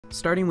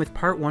Starting with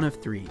part 1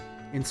 of 3,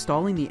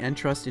 installing the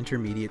Entrust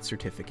Intermediate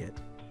Certificate.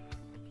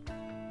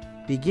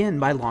 Begin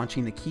by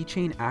launching the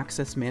Keychain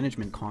Access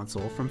Management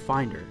console from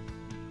Finder.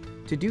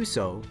 To do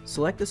so,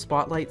 select the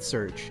Spotlight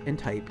search and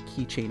type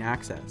Keychain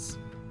Access.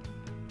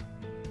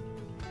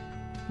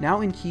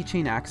 Now in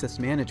Keychain Access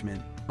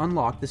Management,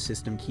 unlock the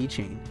system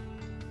keychain.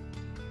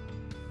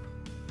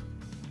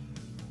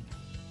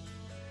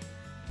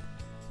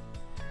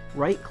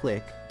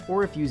 Right-click,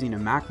 or if using a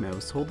Mac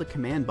mouse, hold the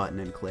Command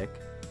button and click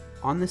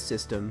on the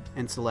system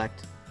and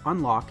select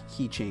Unlock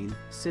Keychain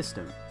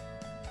System.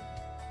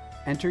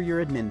 Enter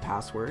your admin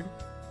password,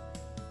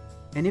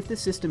 and if the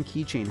system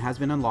keychain has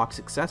been unlocked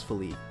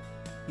successfully,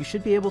 you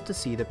should be able to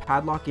see the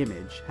padlock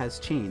image has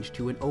changed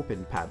to an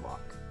open padlock.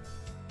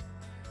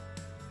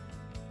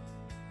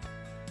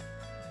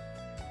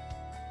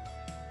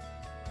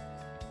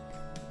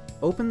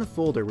 Open the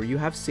folder where you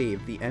have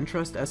saved the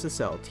Entrust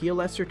SSL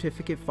TLS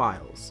certificate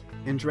files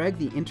and drag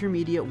the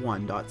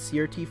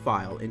intermediate1.crt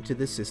file into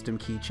the system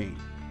keychain.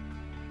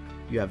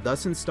 You have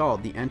thus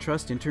installed the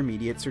Entrust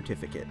Intermediate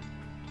Certificate.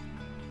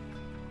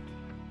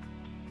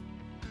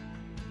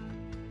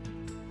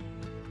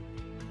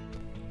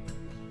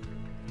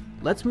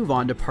 Let's move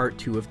on to part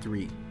 2 of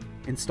 3,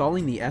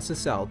 installing the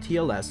SSL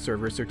TLS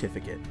Server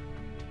Certificate.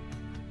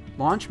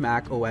 Launch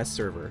Mac OS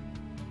Server.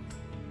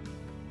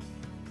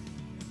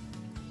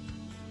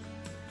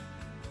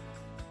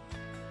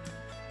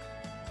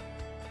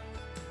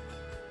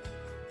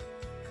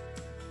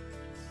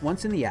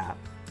 Once in the app,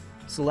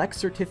 select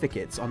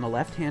Certificates on the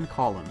left-hand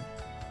column,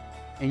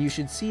 and you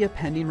should see a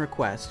pending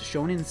request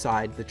shown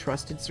inside the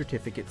Trusted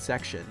Certificate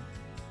section.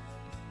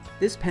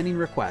 This pending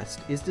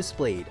request is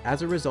displayed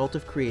as a result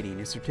of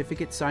creating a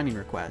certificate signing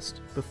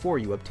request before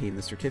you obtain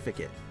the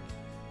certificate.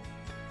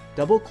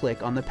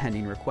 Double-click on the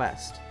pending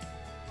request.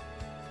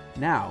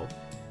 Now,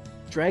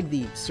 drag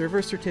the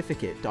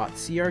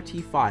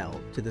servercertificate.crt file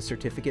to the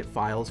Certificate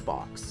Files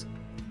box.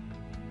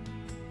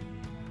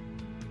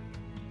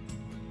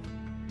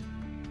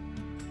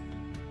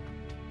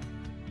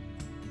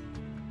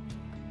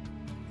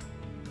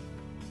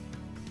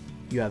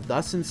 You have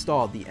thus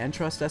installed the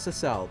Entrust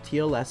SSL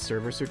TLS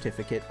Server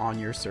Certificate on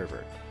your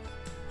server.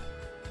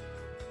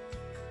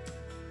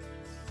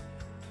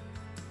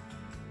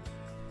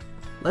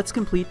 Let's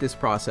complete this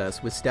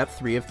process with step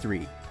 3 of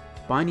 3,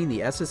 binding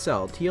the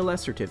SSL TLS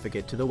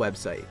certificate to the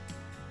website.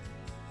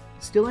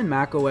 Still in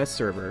Mac OS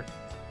Server,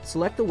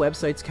 select the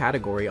website's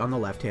category on the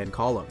left-hand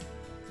column.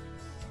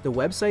 The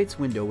website's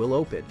window will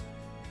open.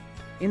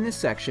 In this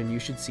section, you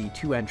should see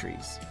 2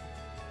 entries: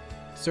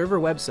 Server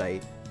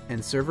Website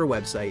and Server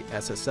Website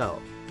SSL.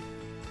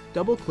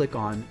 Double-click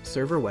on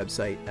Server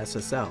Website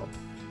SSL.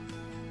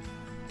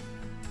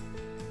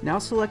 Now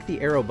select the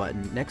arrow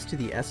button next to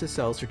the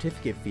SSL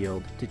certificate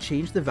field to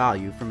change the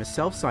value from a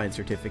self-signed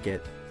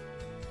certificate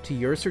to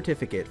your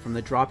certificate from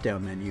the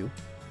drop-down menu,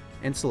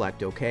 and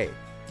select OK.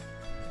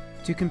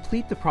 To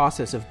complete the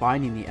process of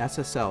binding the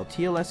SSL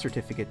TLS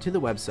certificate to the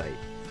website,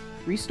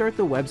 restart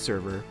the web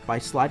server by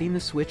sliding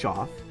the switch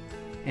off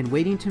and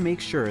waiting to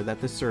make sure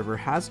that the server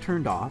has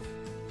turned off,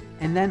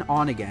 and then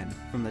on again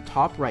from the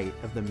top right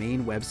of the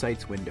main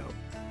website's window.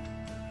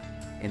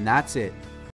 And that's it.